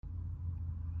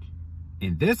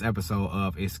In this episode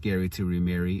of It's Scary to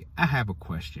Remarry, I have a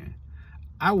question.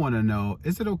 I want to know,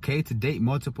 is it okay to date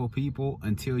multiple people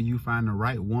until you find the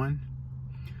right one?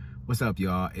 What's up,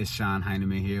 y'all? It's Sean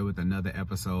Heineman here with another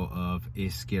episode of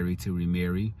It's Scary to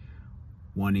Remarry,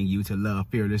 wanting you to love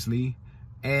fearlessly.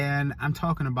 And I'm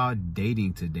talking about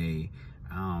dating today.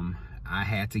 I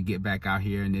had to get back out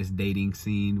here in this dating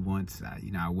scene once,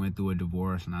 I went through a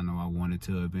divorce and I know I wanted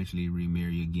to eventually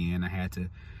remarry again. I had to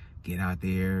get out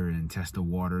there and test the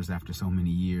waters after so many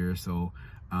years. So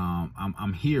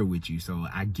I'm here with you, so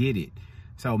I get it.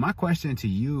 So my question to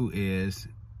you is,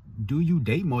 do you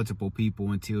date multiple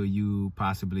people until you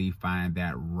possibly find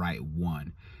that right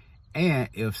one? And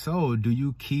if so, do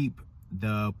you keep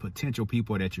the potential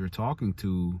people that you're talking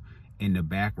to in the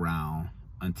background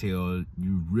until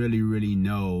you really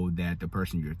know that the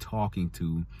person you're talking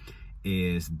to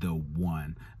is the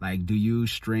one? Like, do you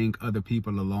string other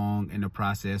people along in the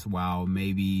process while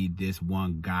maybe this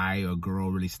one guy or girl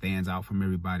really stands out from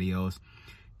everybody else?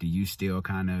 Do you still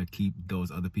kind of keep those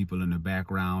other people in the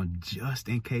background just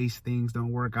in case things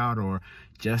don't work out, or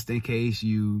just in case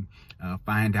you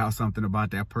find out something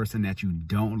about that person that you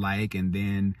don't like and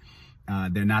then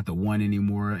they're not the one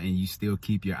anymore, and you still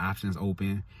keep your options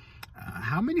open?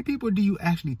 How many people do you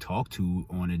actually talk to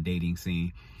on a dating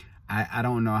scene? I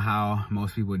don't know how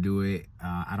most people do it.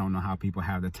 I don't know how people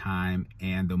have the time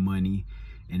and the money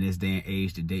in this day and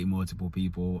age to date multiple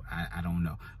people. I don't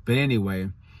know. But anyway,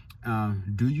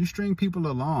 do you string people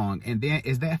along? And then,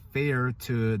 is that fair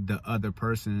to the other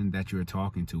person that you're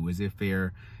talking to? Is it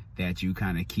fair that you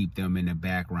kind of keep them in the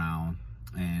background,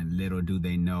 and little do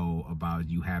they know about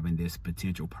you having this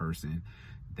potential person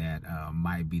that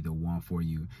might be the one for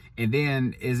you? And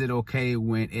then, is it okay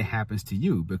when it happens to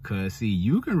you? Because see,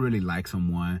 you can really like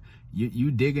someone,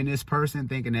 you digging this person,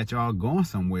 thinking that y'all going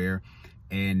somewhere,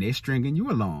 and they stringing you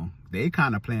along. They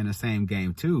kind of playing the same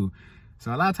game too.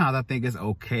 So a lot of times I think it's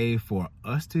okay for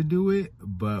us to do it,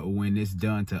 but when it's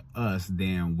done to us,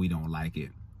 then we don't like it.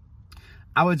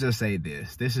 I would just say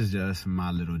this is just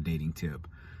my little dating tip.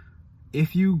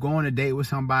 If you go on a date with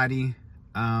somebody,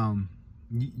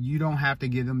 you don't have to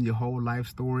give them your whole life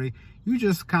story. You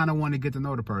just kind of want to get to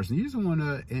know the person. You just want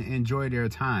to enjoy their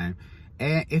time.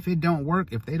 And if it don't work,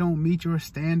 if they don't meet your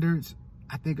standards,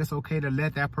 I think it's okay to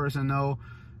let that person know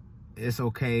it's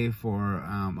okay for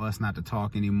us not to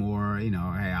talk anymore. Hey,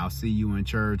 I'll see you in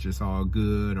church, it's all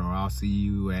good, or I'll see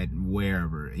you at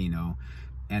wherever, and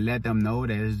let them know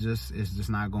that it's just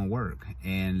not gonna work,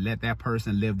 and let that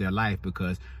person live their life,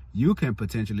 because you can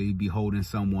potentially be holding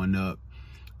someone up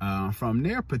from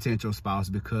their potential spouse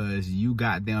because you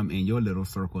got them in your little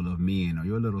circle of men or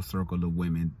your little circle of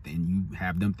women, and you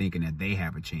have them thinking that they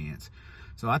have a chance.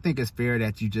 So I think it's fair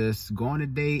that you just go on a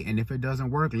date, and if it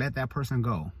doesn't work, let that person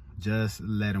go. Just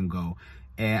let them go.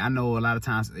 And I know a lot of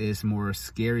times it's more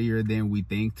scarier than we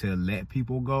think to let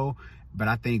people go, but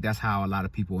I think that's how a lot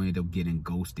of people end up getting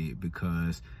ghosted,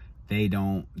 because they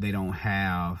don't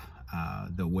have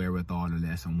the wherewithal to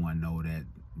let someone know that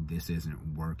this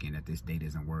isn't working, that this date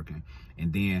isn't working.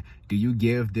 And then, do you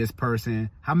give this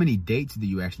person, how many dates do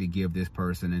you actually give this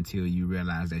person until you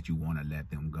realize that you want to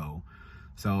let them go?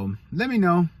 So let me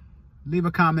know. Leave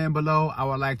a comment below. I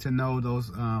would like to know those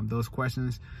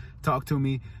questions. Talk to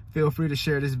me. Feel free to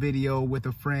share this video with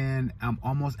a friend. I'm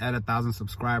almost at 1,000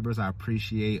 subscribers. I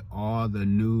appreciate all the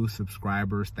new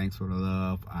subscribers. Thanks for the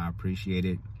love. I appreciate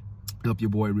it. Help your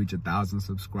boy reach 1,000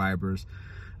 subscribers.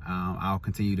 I'll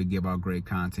continue to give out great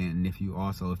content. And if you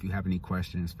have any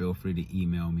questions, feel free to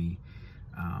email me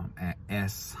at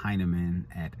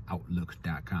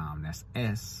sheineman@outlook.com. That's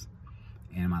S.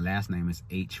 And my last name is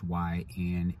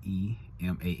Hyneman.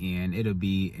 It'll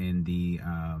be in the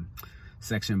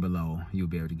section below. You'll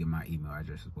be able to get my email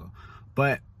address as well.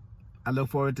 But I look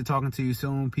forward to talking to you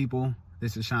soon, people.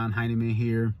 This is Sean Heineman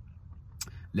here,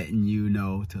 letting you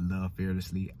know to love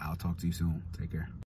fearlessly. I'll talk to you soon. Take care.